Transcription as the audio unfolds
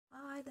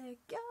Hi there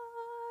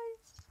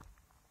guys,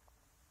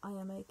 I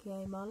am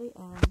aka Molly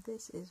and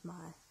this is my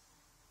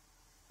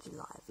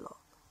July vlog.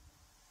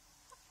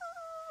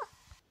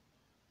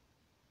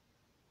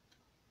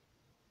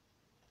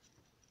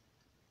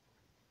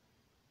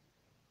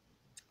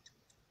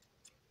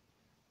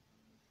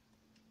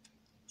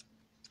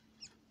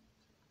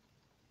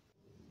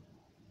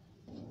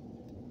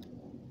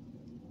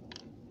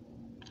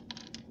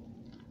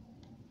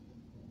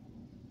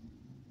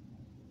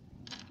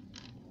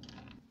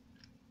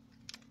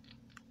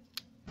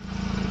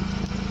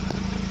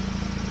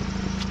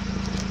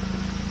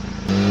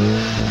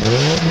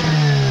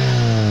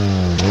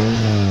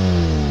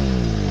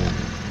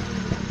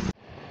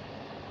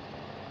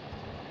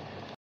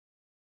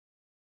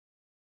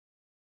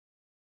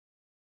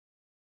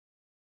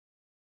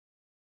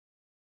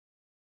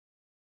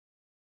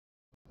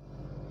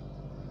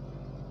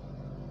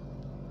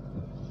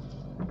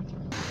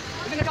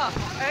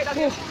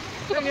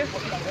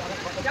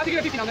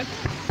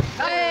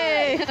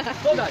 Hey!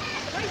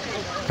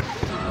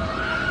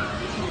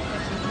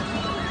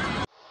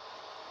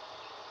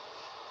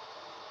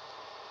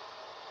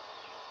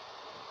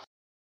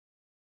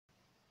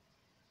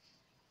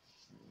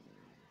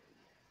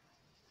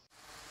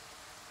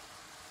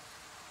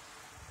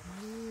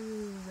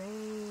 Ooh,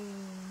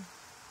 rain.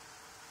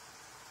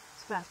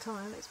 It's about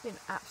time. It's been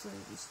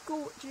absolutely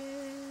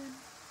scorching.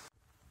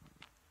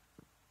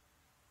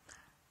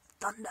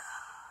 Thunder.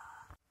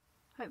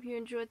 Hope you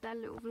enjoyed that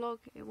little vlog.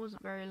 It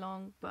wasn't very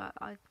long, but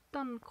I've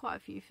done quite a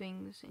few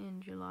things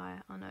in July.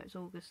 I know it's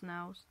August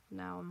now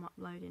I'm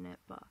uploading it,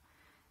 but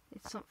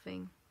it's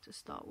something to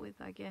start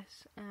with, I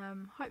guess.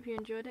 Hope you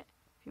enjoyed it.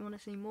 If you want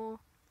to see more,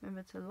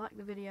 remember to like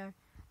the video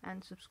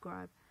and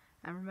subscribe,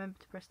 and remember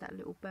to press that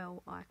little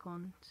bell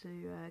icon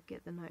to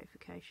get the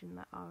notification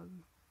that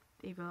I'm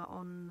either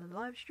on the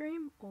live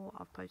stream or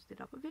I've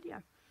posted up a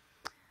video.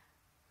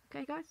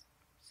 Okay guys,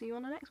 see you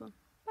on the next one.